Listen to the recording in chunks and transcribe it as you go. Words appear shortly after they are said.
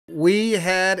We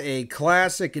had a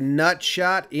classic nut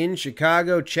shot in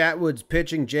Chicago. Chatwood's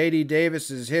pitching, JD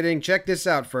Davis is hitting. Check this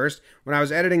out first. When I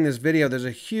was editing this video, there's a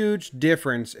huge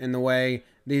difference in the way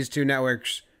these two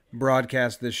networks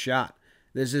broadcast this shot.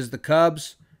 This is the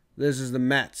Cubs. This is the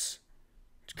Mets.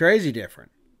 It's crazy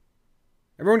different.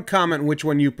 Everyone comment which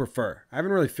one you prefer. I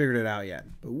haven't really figured it out yet,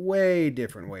 but way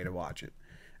different way to watch it.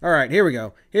 All right, here we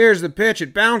go. Here's the pitch.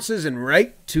 It bounces and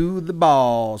right to the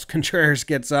balls. Contreras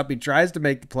gets up. He tries to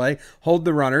make the play, hold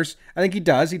the runners. I think he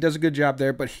does. He does a good job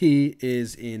there, but he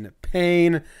is in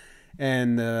pain.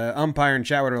 And the umpire and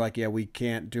Chatwood are like, yeah, we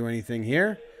can't do anything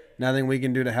here. Nothing we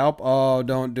can do to help. Oh,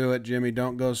 don't do it, Jimmy.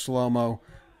 Don't go slow-mo.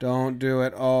 Don't do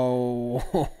it. Oh,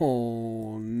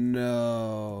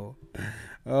 no.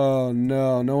 Oh,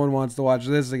 no. No one wants to watch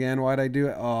this again. Why'd I do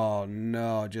it? Oh,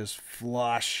 no. Just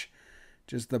flush.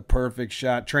 Just the perfect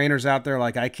shot. Trainers out there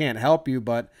like, I can't help you,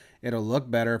 but it'll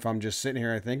look better if I'm just sitting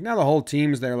here, I think. Now the whole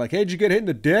team's there like, hey, did you get hit in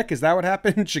the dick? Is that what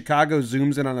happened? Chicago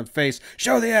zooms in on the face.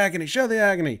 Show the agony. Show the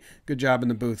agony. Good job in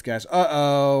the booth, guys.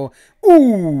 Uh-oh.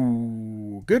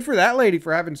 Ooh. Good for that lady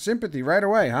for having sympathy right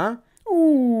away, huh?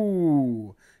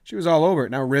 Ooh. She was all over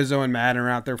it. Now Rizzo and Madden are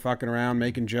out there fucking around,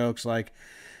 making jokes like,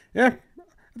 yeah,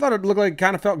 I thought it looked like it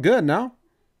kind of felt good, no?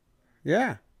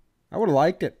 Yeah. I would have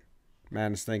liked it.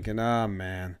 Madden's thinking, oh,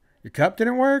 man. Your cup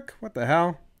didn't work? What the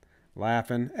hell?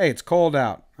 Laughing. Hey, it's cold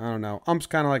out. I don't know. Ump's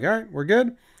kind of like, all right, we're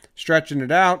good. Stretching it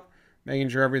out. Making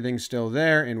sure everything's still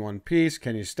there in one piece.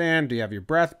 Can you stand? Do you have your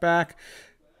breath back?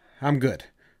 I'm good.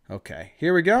 Okay,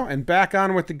 here we go. And back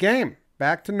on with the game.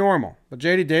 Back to normal. But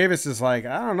JD Davis is like,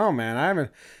 I don't know, man. I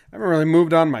haven't really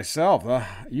moved on myself.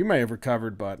 You may have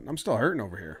recovered, but I'm still hurting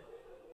over here.